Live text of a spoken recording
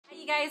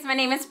Guys, my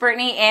name is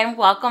Brittany and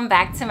welcome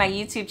back to my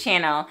YouTube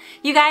channel.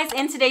 You guys,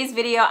 in today's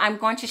video, I'm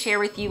going to share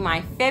with you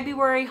my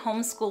February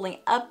homeschooling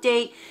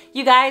update.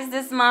 You guys,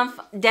 this month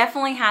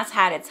definitely has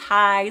had its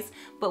highs,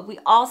 but we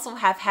also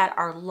have had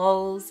our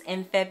lows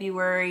in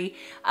February.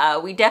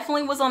 We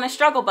definitely was on a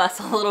struggle bus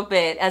a little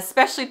bit,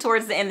 especially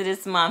towards the end of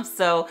this month.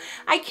 So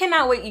I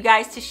cannot wait, you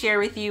guys, to share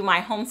with you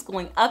my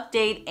homeschooling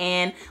update,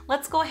 and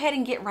let's go ahead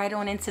and get right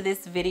on into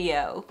this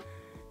video.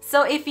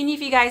 So if any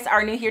of you guys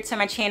are new here to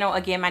my channel,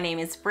 again, my name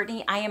is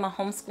Brittany. I am a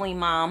homeschooling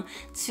mom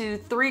to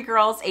 3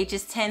 girls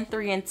ages 10,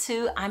 3, and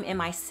 2. I'm in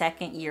my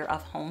second year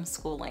of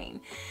homeschooling.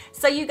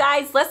 So you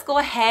guys, let's go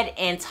ahead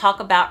and talk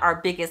about our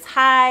biggest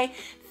high.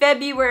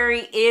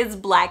 February is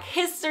Black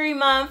History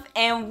Month,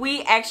 and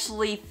we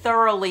actually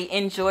thoroughly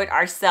enjoyed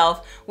ourselves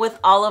with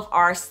all of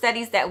our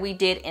studies that we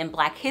did in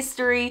Black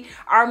history.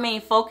 Our main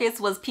focus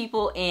was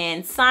people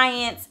in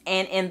science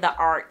and in the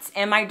arts,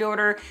 and my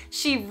daughter,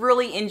 she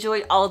really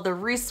enjoyed all of the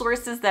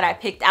resources that I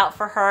picked out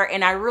for her,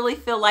 and I really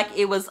feel like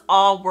it was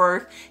all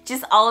worth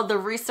just all of the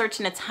research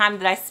and the time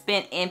that I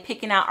spent in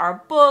picking out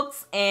our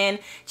books and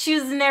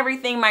choosing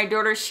everything. My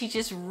daughter, she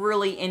just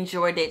really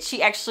enjoyed it.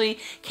 She actually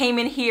came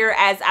in here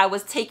as I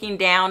was taking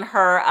down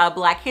her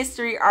Black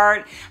history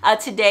art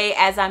today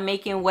as I'm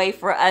making way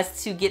for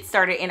us to get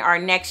started in our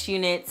next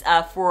units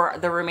for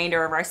the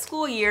remainder of our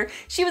school year.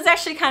 She was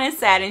actually kind of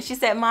sad, and she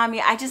said,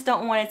 "Mommy, I just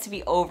don't want it to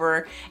be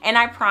over." And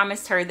I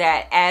promised her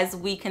that as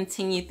we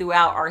continue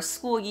throughout our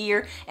school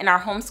year and our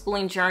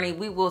homeschooling journey,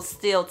 we will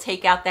still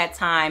take out that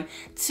time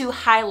to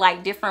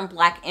highlight different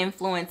Black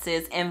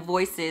influences and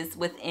voices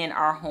within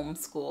our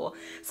homeschool.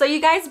 So you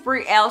guys,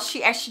 Brielle,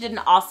 she actually did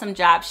an awesome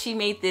job. She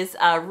made this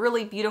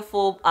really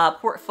beautiful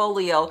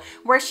portfolio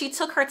where she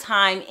took her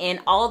time in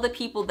all the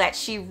people that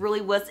she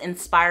really was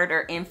inspired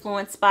or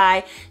influenced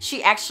by.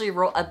 She actually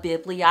wrote a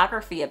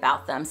bibliography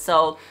about them.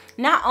 So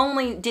not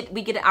only did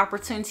we get an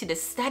opportunity to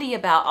study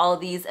about all of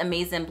these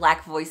amazing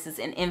Black voices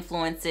and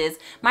influences,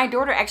 my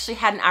daughter actually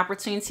had an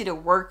opportunity to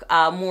work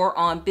more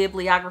on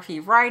bibliography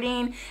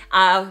writing.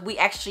 We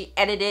actually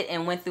edited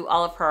and went through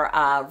all of her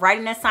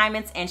writing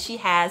assignments, and she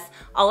has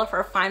all of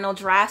her final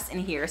drafts in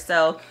here.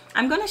 So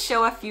I'm going to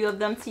show a few of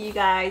them to you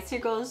guys. Here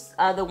goes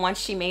the one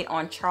she made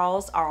on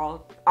Charles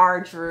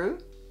R. Drew.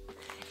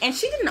 And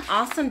she did an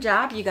awesome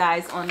job, you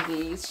guys, on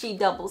these. She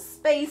double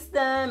spaced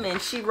them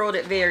and she wrote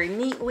it very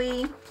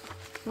neatly.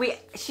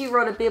 She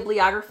wrote a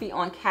bibliography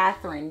on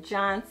Katherine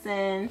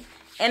Johnson.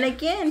 And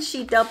again,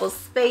 she double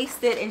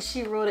spaced it and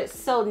she wrote it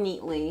so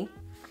neatly.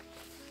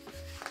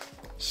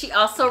 She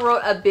also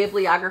wrote a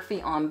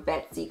bibliography on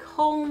Betsy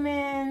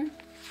Coleman.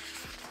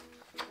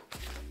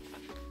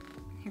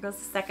 Here goes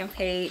the second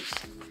page.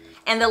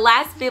 And the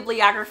last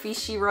bibliography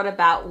she wrote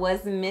about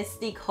was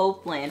Misty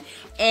Copeland,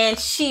 and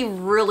she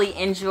really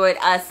enjoyed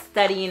us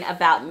studying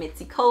about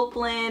Mitzi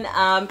Copeland.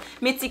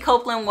 Mitzi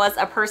Copeland was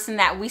a person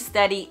that we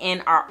study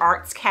in our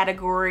arts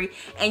category,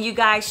 and you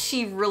guys,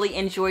 she really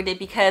enjoyed it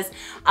because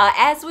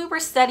as we were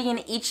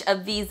studying each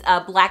of these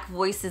Black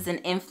voices and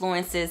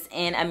influences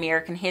in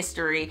American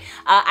history,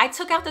 I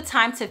took out the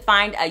time to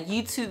find a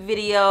YouTube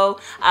video.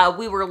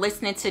 We were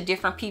listening to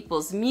different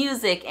people's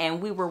music,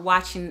 and we were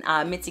watching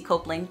Mitzi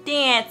Copeland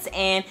dance,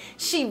 and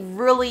she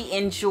really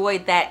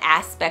enjoyed that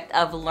aspect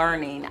of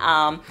learning.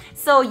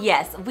 So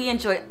yes, we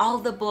enjoyed all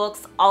the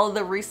books, all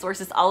the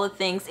resources, all the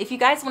things. If you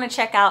guys want to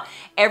check out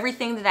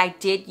everything that I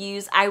did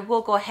use, I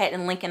will go ahead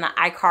and link in the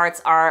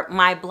iCards are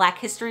my Black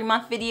History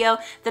Month video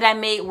that I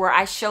made where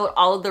I showed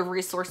all of the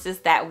resources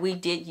that we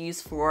did use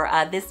for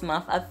this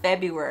month of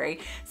February.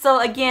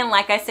 So again,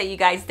 like I said, you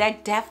guys,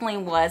 that definitely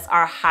was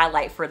our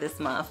highlight for this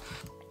month.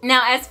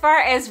 Now, as far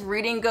as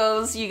reading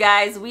goes, you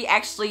guys, we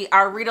actually,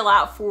 our read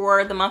aloud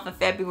for the month of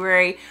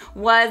February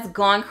was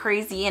Gone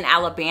Crazy in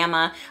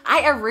Alabama.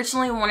 I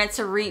originally wanted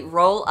to read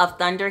Roll of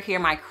Thunder, Hear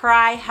My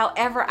Cry.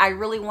 However, I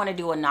really want to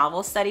do a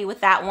novel study with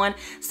that one.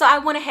 So I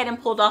went ahead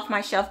and pulled off my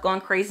shelf Gone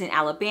Crazy in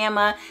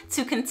Alabama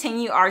to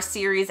continue our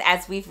series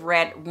as we've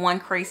read One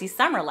Crazy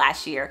Summer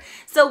last year.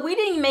 So we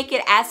didn't make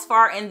it as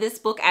far in this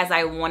book as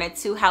I wanted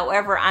to.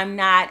 However, I'm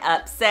not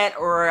upset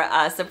or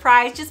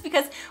surprised just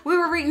because we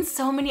were reading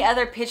so many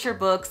other picture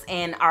books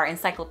and our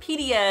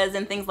encyclopedias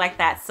and things like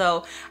that.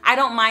 So I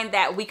don't mind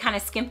that we kind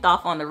of skimped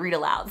off on the read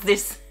alouds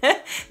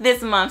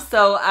this month.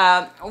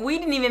 So we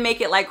didn't even make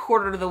it like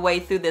quarter of the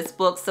way through this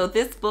book. So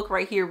this book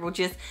right here will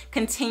just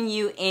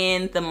continue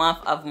in the month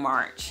of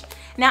March.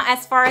 Now,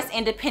 as far as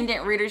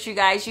independent readers, you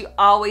guys, you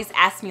always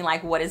ask me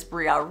like, what is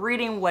Brielle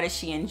reading? What is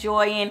she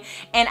enjoying?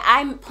 And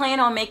I plan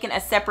on making a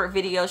separate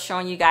video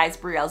showing you guys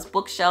Brielle's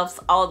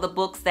bookshelves, all the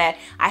books that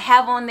I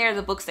have on there,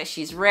 the books that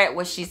she's read,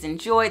 what she's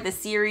enjoyed, the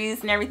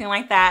series and and everything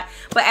like that.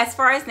 But as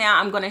far as now,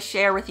 I'm going to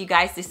share with you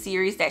guys the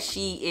series that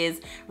she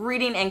is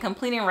reading and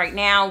completing right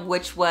now,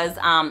 which was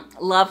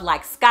Love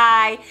Like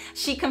Sky.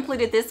 She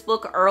completed this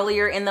book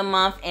earlier in the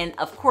month, and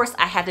of course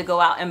I had to go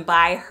out and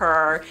buy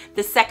her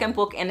the second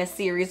book in the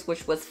series,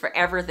 which was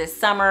Forever This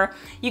Summer.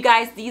 You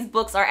guys, these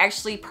books are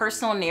actually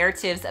personal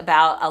narratives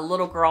about a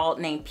little girl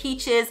named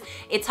Peaches.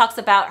 It talks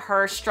about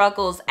her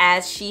struggles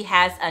as she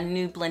has a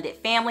new blended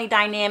family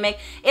dynamic.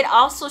 It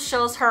also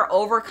shows her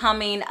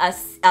overcoming a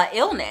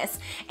illness,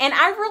 and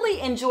I really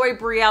enjoy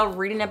Brielle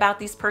reading about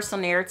these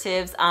personal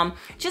narratives,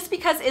 just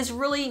because it's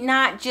really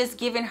not just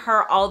giving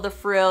her all the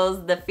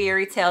frills, the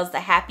fairy tales, the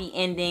happy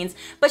endings,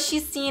 but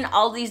she's seeing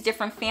all these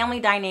different family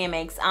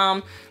dynamics,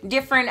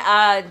 different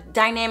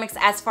dynamics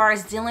as far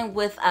as dealing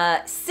with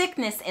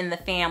sickness in the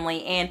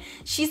family, and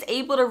she's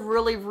able to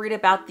really read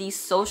about these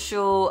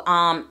social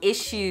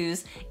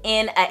issues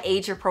in an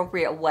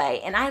age-appropriate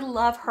way. And I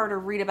love her to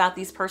read about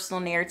these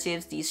personal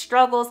narratives, these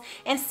struggles,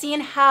 and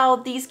seeing how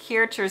these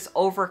characters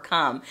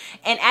overcome.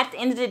 And at the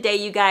end of the day,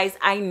 you guys,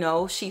 I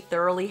know she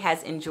thoroughly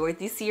has enjoyed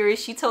this series.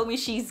 She told me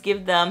she's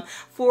given them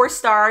 4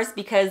 stars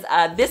because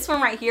this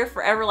one right here,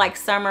 Forever Like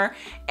Summer,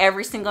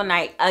 every single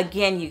night,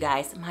 again, you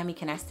guys, Mommy,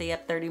 can I stay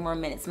up 30 more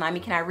minutes? Mommy,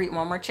 can I read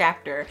one more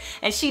chapter?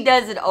 And she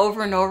does it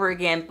over and over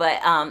again, but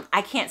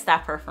I can't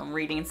stop her from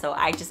reading, so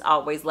I just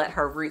always let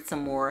her read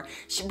some more.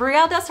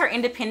 Brielle does her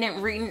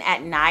independent reading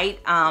at night,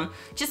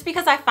 just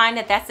because I find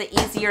that that's an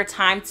easier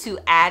time to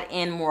add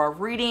in more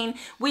reading.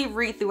 We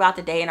read throughout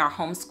the day in our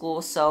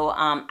homeschool, so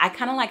I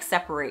kind of like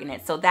separating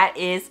it. So that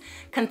is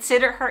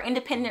considered her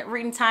independent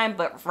reading time,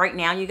 but right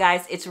now, you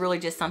guys, it's really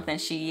just something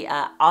she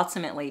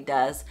ultimately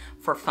does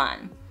for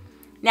fun.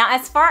 Now,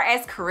 as far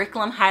as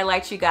curriculum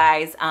highlights, you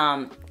guys,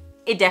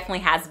 it definitely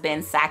has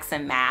been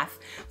Saxon Math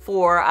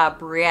for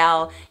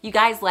Brielle. You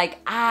guys, like,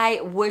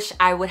 I wish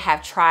I would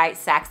have tried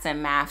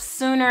Saxon Math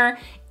sooner.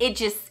 It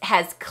just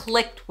has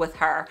clicked with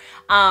her.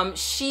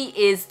 She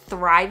is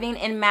thriving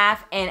in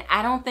math, and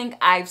I don't think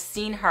I've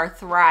seen her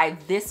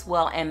thrive this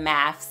well in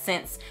math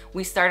since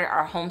we started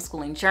our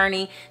homeschooling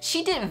journey.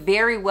 She did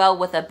very well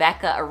with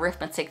Abeka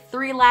Arithmetic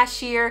 3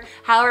 last year.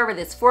 However,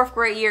 this 4th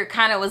grade year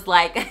kind of was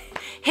like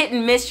hit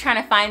and miss trying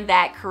to find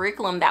that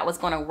curriculum that was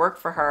going to work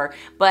for her.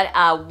 But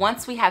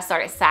once we have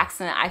started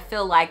Saxon, I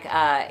feel like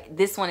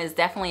this one is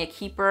definitely a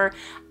keeper.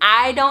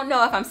 I don't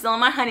know if I'm still in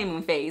my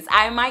honeymoon phase.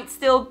 I might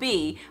still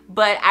be,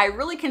 but I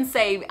really can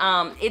say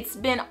it's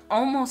been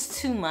almost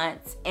 2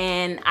 months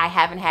and I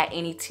haven't had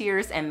any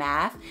tears in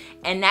math,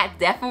 and that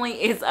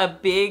definitely is a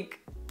big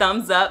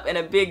thumbs up and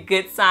a big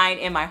good sign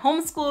in my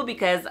homeschool,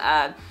 because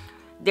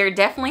there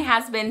definitely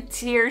has been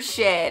tears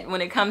shed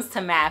when it comes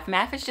to math.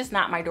 Math is just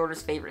not my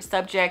daughter's favorite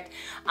subject.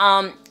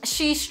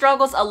 She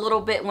struggles a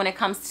little bit when it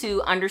comes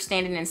to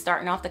understanding and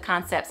starting off the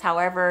concepts.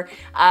 However,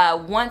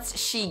 once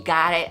she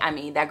got it, I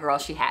mean, that girl,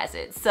 she has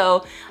it.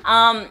 So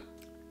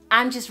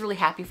I'm just really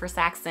happy for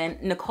Saxon.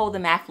 Nicole, the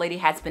math lady,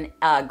 has been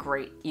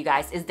great, you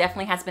guys. It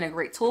definitely has been a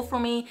great tool for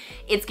me.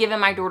 It's given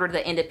my daughter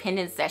the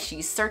independence that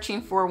she's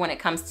searching for when it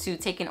comes to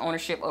taking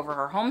ownership over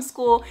her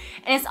homeschool.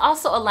 And it's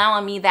also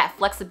allowing me that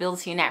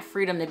flexibility and that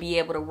freedom to be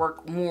able to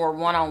work more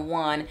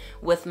one-on-one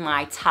with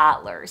my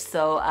toddlers.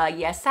 So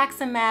yeah,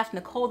 Saxon Math,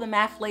 Nicole, the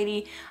math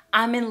lady,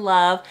 I'm in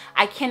love.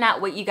 I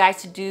cannot wait, you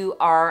guys, to do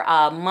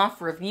our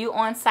month review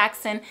on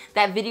Saxon.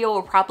 That video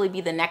will probably be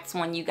the next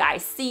one you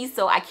guys see,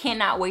 so I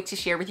cannot wait to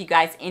share with you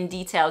guys in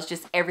details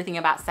just everything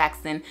about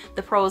Saxon,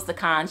 the pros, the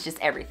cons, just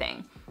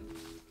everything.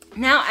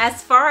 Now,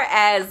 as far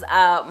as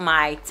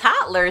my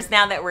toddlers,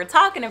 now that we're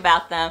talking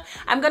about them,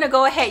 I'm going to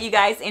go ahead, you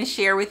guys, and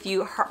share with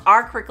you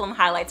our curriculum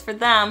highlights for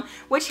them,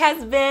 which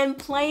has been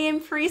playing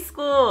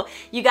preschool.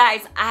 You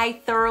guys,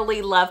 I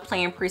thoroughly love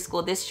playing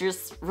preschool. This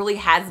just really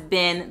has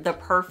been the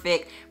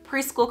perfect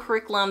preschool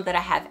curriculum that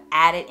I have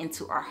added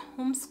into our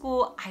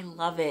homeschool. I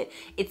love it.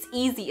 It's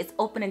easy. It's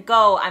open and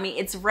go. I mean,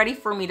 it's ready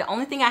for me. The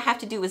only thing I have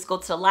to do is go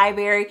to the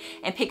library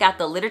and pick out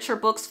the literature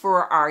books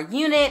for our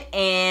unit,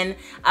 and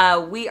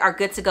we are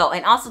good to go.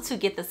 And also to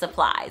get the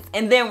supplies,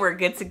 and then we're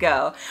good to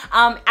go.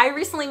 I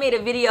recently made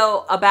a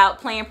video about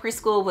playing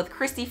preschool with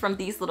Christy from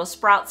These Little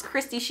Sprouts.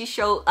 Christy, she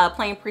showed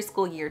playing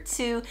preschool year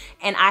 2,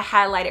 and I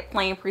highlighted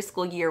playing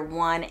preschool year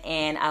 1,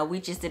 and we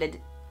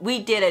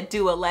did a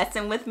do a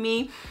lesson with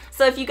me.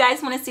 So if you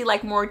guys want to see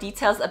like more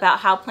details about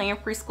how playing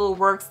preschool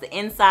works, the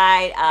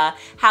inside,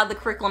 how the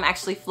curriculum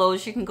actually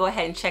flows, you can go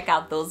ahead and check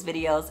out those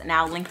videos, and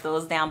I'll link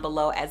those down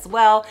below as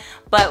well.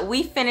 But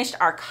we finished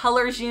our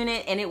colors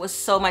unit, and it was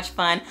so much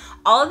fun.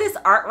 All of this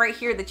art right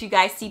here that you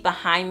guys see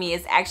behind me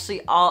is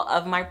actually all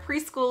of my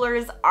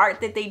preschoolers' art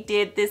that they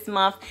did this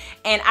month,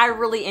 and I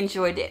really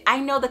enjoyed it. I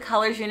know the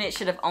colors unit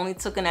should have only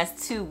taken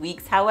us 2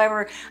 weeks.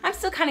 However, I'm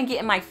still kind of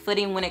getting my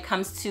footing when it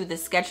comes to the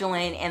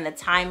scheduling and the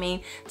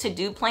timing to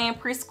do play in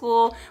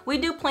preschool. We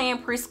do play in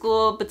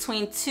preschool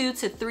between 2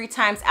 to 3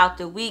 times out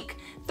the week.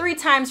 3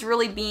 times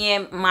really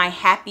being my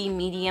happy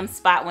medium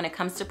spot when it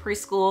comes to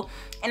preschool.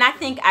 And I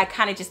think I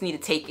kind of just need to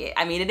take it.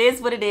 I mean, it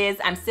is what it is.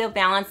 I'm still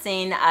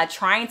balancing,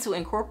 trying to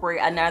incorporate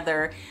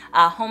another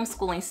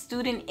homeschooling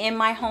student in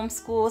my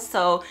homeschool.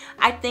 So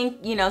I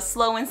think, you know,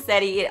 slow and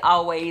steady, it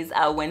always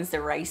wins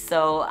the race.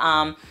 So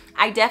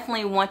I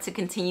definitely want to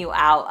continue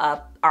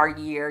out our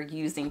year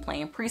using play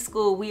in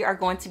preschool. We are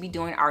going to be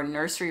doing our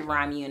nursery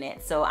rhyme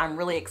unit. So I'm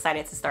really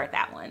excited to start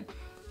that one.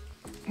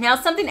 Now,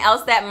 something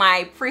else that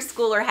my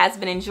preschooler has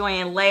been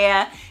enjoying,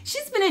 Leia,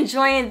 she's been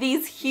enjoying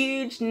these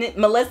huge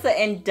Melissa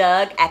and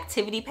Doug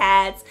activity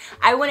pads.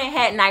 I went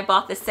ahead and I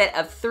bought the set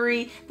of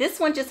 3. This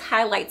one just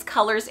highlights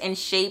colors and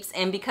shapes,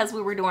 and because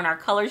we were doing our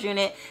colors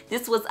unit,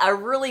 this was a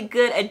really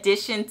good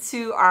addition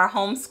to our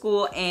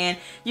homeschool. And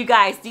you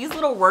guys, these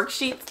little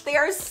worksheets, they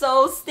are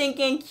so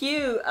stinking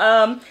cute.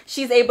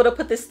 She's able to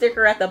put the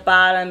sticker at the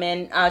bottom,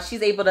 and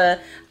she's able to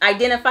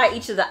identify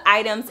each of the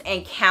items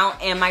and count.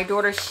 And my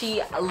daughter,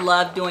 she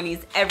loved doing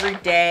these every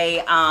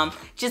day,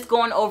 just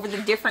going over the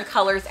different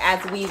colors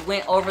as we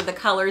went over the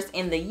colors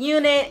in the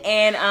unit.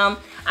 And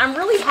I'm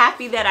really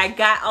happy that I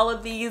got all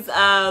of these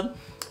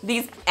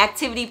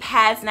activity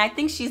pads, and I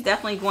think she's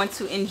definitely going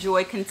to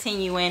enjoy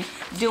continuing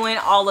doing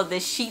all of the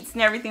sheets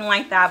and everything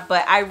like that.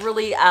 But I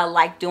really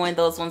like doing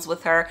those ones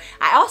with her.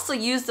 I also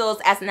use those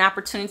as an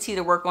opportunity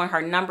to work on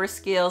her number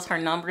skills, her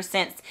number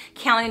sense,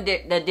 counting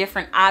the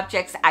different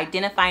objects,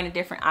 identifying the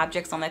different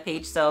objects on the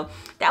page. So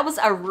that was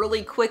a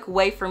really quick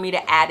way for me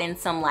to add in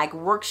some like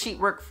worksheet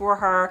work for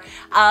her.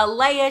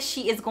 Leia,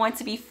 she is going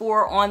to be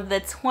 4 on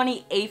the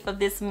 28th of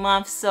this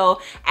month.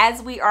 So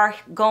as we are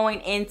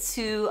going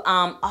into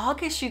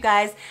August, you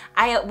guys,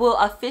 I will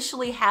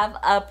officially have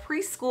a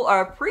preschool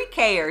or a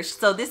pre-K-er.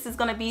 So this is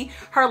going to be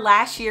her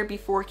last year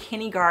before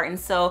kindergarten.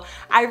 So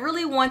I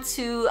really want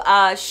to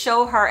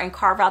show her and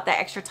carve out that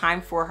extra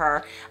time for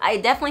her.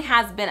 It definitely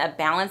has been a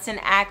balancing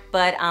act,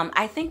 but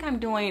I think I'm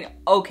doing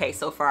okay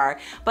so far.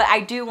 But I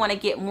do want to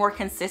get more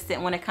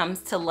consistent when it comes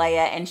to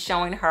Leia and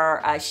showing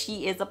her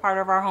she is a part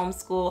of our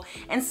homeschool,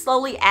 and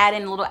slowly add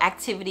in little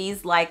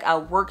activities like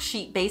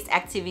worksheet based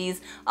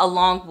activities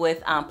along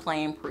with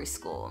playing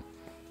preschool.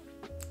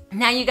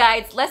 Now, you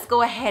guys, let's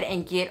go ahead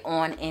and get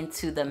on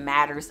into the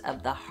matters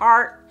of the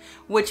heart,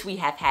 which we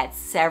have had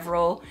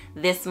several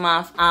this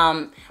month.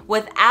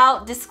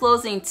 Without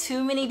disclosing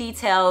too many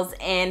details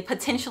and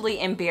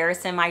potentially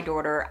embarrassing my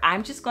daughter,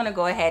 I'm just going to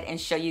go ahead and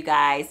show you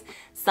guys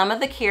some of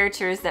the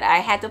characters that I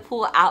had to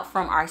pull out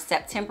from our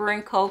September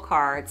and Co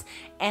cards.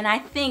 And I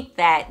think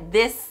that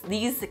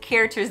these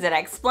characters that I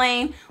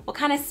explained will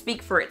kind of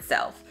speak for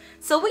itself.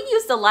 So we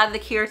used a lot of the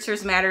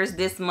characters matters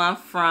this month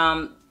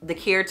from the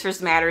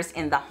characters matters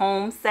in the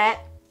home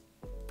set.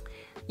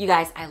 You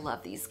guys, I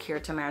love these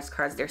character matters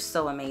cards. They're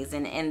so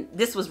amazing. And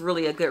this was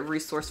really a good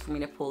resource for me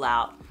to pull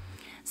out.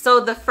 So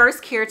the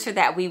first character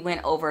that we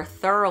went over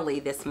thoroughly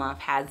this month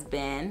has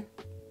been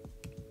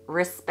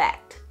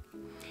respect.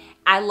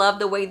 I love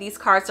the way these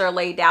cards are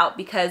laid out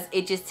because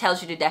it just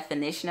tells you the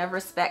definition of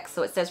respect.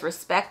 So it says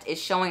respect is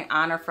showing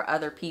honor for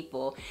other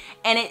people.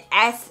 And it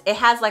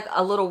has like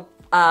a little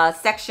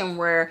section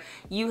where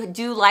you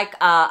do like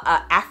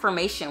a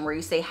affirmation where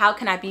you say, how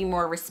can I be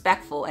more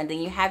respectful? And then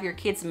you have your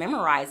kids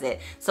memorize it.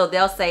 So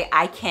they'll say,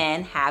 I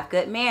can have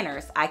good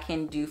manners. I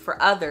can do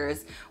for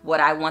others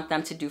what I want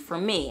them to do for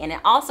me. And it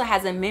also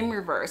has a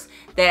memory verse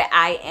that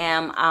I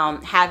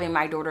am having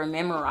my daughter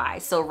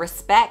memorize. So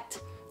respect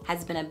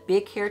has been a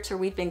big character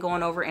we've been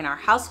going over in our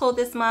household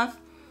this month.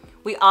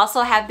 We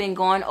also have been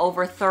going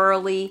over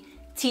thoroughly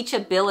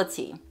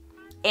teachability.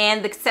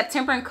 And the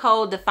September and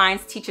Co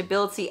defines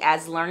teachability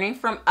as learning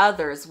from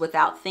others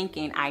without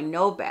thinking I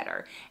know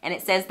better. And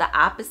it says the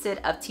opposite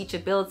of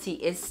teachability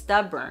is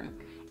stubborn.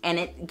 And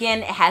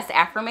it has the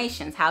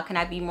affirmations. How can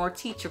I be more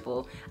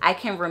teachable? I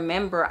can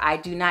remember I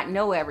do not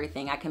know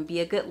everything. I can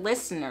be a good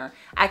listener.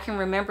 I can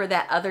remember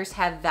that others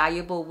have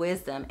valuable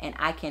wisdom, and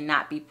I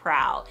cannot be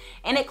proud.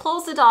 And it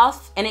closes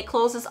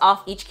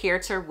off each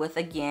character with,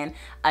 again,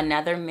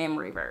 another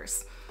memory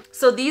verse.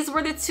 So these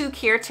were the 2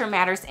 character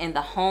matters in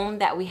the home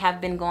that we have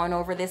been going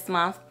over this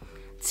month.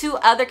 2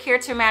 other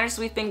character matters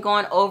we've been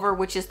going over,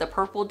 which is the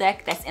purple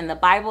deck that's in the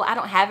Bible. I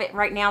don't have it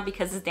right now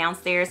because it's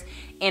downstairs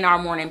in our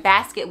morning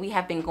basket. We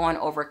have been going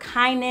over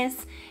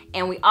kindness,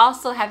 and we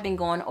also have been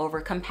going over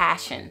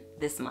compassion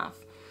this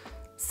month.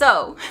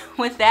 So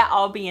with that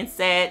all being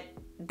said,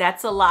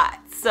 that's a lot.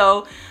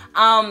 So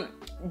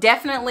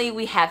definitely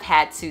we have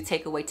had to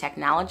take away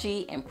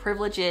technology and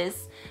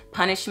privileges.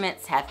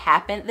 Punishments have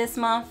happened this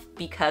month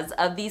because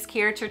of these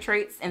character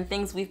traits and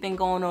things we've been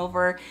going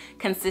over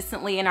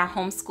consistently in our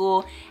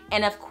homeschool.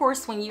 And of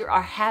course, when you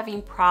are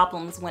having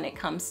problems when it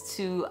comes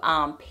to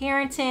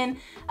parenting,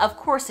 of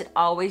course, it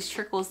always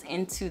trickles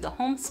into the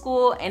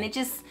homeschool. And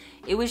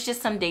it was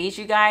just some days,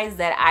 you guys,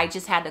 that I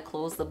just had to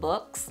close the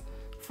books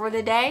for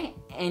the day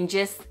and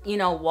just, you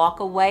know,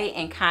 walk away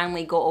and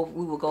kindly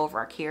we will go over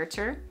our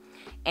character.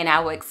 and I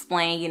would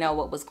explain, you know,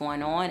 what was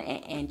going on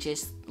and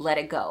just let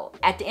it go.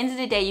 At the end of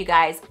the day, you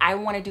guys, I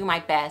want to do my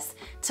best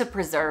to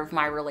preserve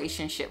my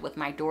relationship with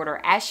my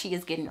daughter as she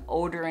is getting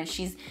older and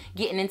she's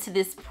getting into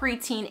this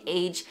preteen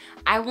age.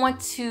 I want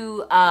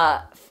to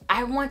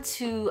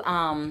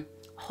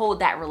hold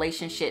that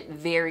relationship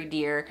very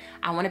dear.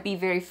 I want to be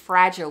very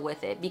fragile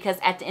with it, because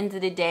at the end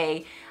of the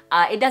day,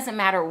 it doesn't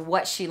matter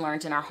what she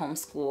learns in our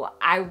homeschool.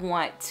 I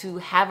want to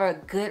have a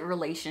good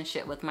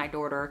relationship with my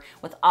daughter,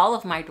 with all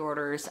of my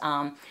daughters,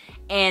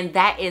 and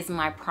that is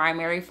my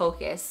primary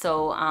focus.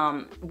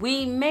 So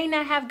we may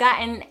not have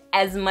gotten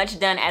as much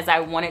done as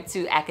I wanted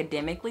to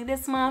academically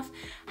this month.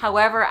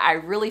 However, I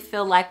really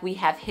feel like we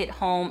have hit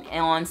home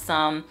on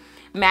some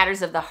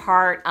matters of the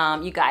heart.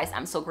 You guys,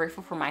 I'm so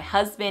grateful for my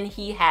husband.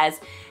 He has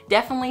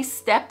definitely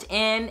stepped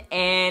in,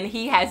 and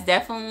he has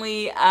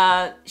definitely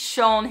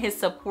shown his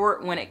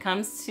support when it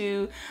comes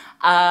to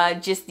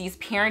just these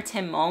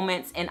parenting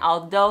moments. And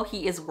although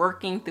he is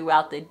working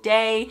throughout the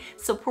day,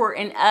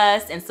 supporting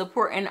us and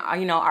supporting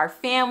our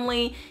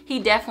family, he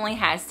definitely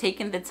has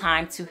taken the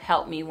time to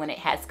help me when it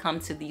has come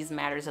to these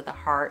matters of the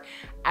heart.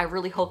 I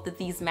really hope that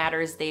these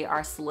matters, they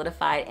are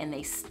solidified and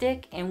they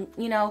stick, and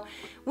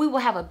we will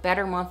have a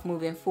better month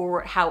moving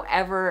forward.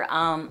 However,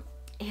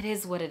 it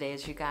is what it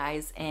is, you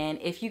guys. And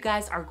if you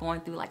guys are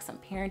going through like some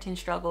parenting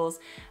struggles,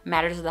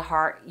 matters of the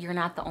heart, you're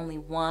not the only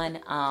one.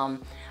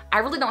 I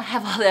really don't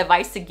have all the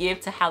advice to give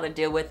to how to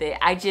deal with it.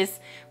 I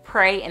just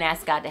pray and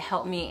ask God to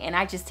help me, and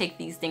I just take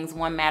these things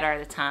one matter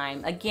at a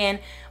time. Again,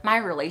 my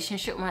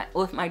relationship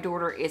with my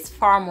daughter is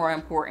far more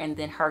important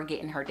than her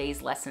getting her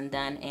day's lesson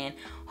done. And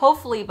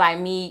hopefully by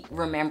me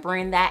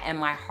remembering that in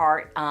my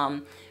heart,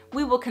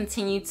 we will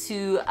continue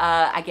to,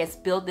 I guess,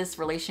 build this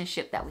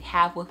relationship that we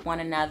have with one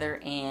another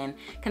and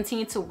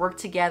continue to work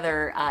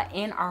together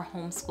in our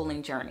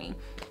homeschooling journey.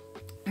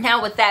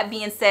 Now, with that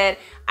being said,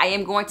 I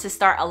am going to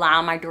start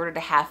allowing my daughter to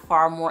have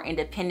far more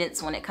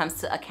independence when it comes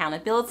to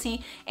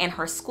accountability and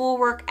her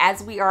schoolwork.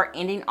 As we are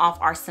ending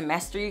off our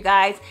semester, you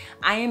guys,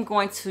 I am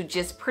going to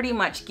just pretty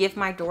much give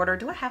my daughter,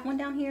 do I have one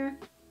down here?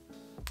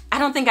 I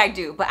don't think I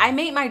do, but I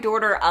made my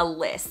daughter a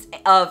list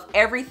of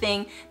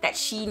everything that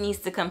she needs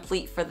to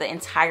complete for the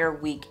entire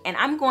week. And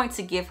I'm going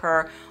to give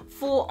her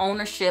full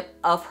ownership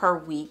of her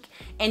week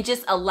and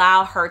just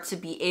allow her to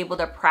be able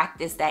to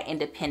practice that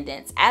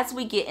independence. As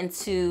we get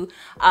into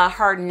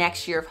her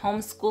next year of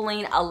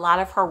homeschooling, a lot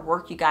of her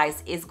work, you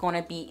guys, is going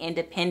to be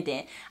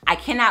independent. I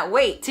cannot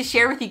wait to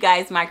share with you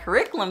guys my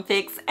curriculum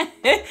picks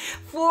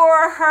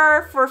for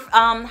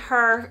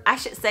her, I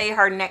should say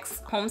her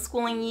next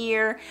homeschooling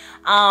year.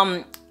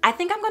 I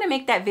think I'm going to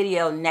make that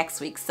video next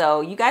week.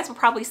 So you guys will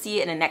probably see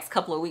it in the next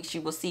couple of weeks.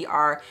 You will see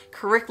our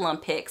curriculum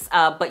picks,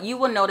 but you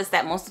will notice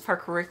that most of her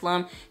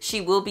curriculum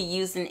she will be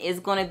using is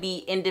going to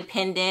be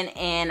independent,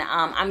 and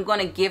I'm going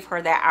to give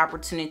her that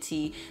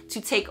opportunity to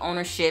take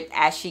ownership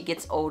as she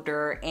gets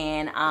older,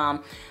 and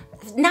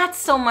not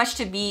so much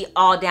to be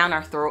all down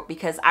our throat,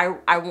 because I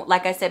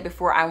like I said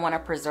before, I want to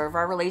preserve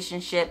our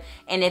relationship.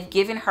 And if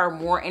giving her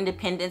more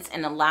independence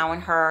and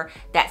allowing her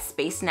that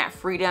space and that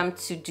freedom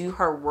to do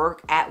her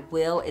work at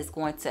will is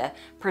going to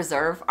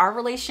preserve our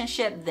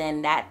relationship,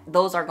 then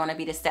those are going to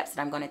be the steps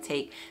that I'm going to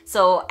take.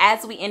 So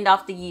as we end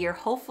off the year,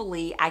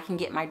 hopefully I can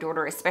get my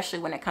daughter, especially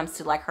when it comes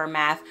to like her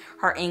math,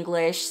 her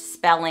English,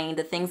 spelling,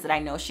 the things that I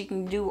know she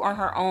can do on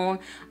her own,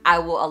 I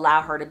will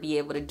allow her to be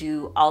able to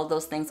do all of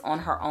those things on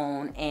her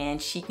own,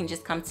 and she can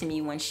just come to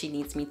me when she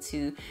needs me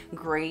to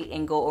grade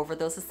and go over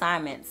those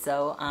assignments.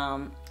 So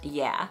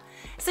yeah.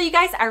 So you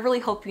guys, I really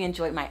hope you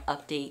enjoyed my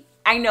update.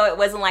 I know it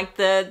wasn't like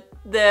the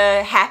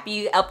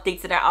happy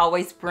updates that I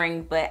always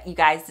bring, but you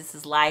guys, this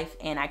is life,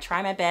 and I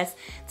try my best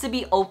to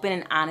be open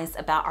and honest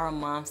about our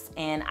months.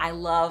 And I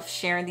love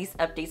sharing these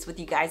updates with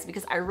you guys,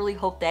 because I really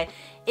hope that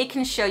it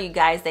can show you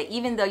guys that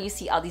even though you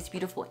see all these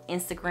beautiful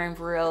Instagram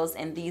reels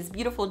and these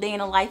beautiful day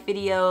in a life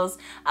videos,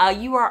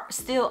 you are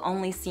still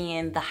only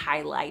seeing the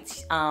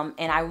highlights.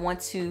 And I want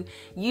to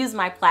use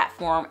my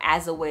platform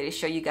as a way to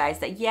show you guys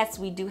that yes,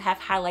 we do have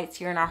highlights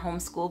here in our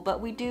homeschool, but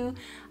we do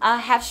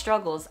have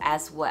struggles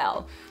as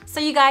well.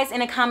 So you guys, in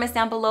the comments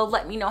down below,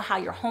 let me know how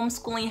your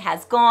homeschooling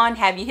has gone.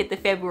 Have you hit the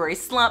February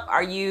slump?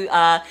 Are you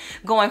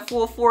going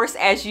full force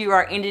as you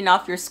are ending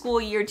off your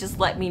school year? Just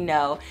let me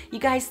know. You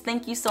guys,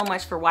 thank you so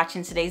much for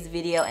watching today's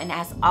video, and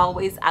as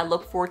always, I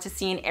look forward to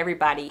seeing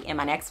everybody in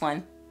my next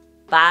one.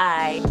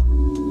 Bye.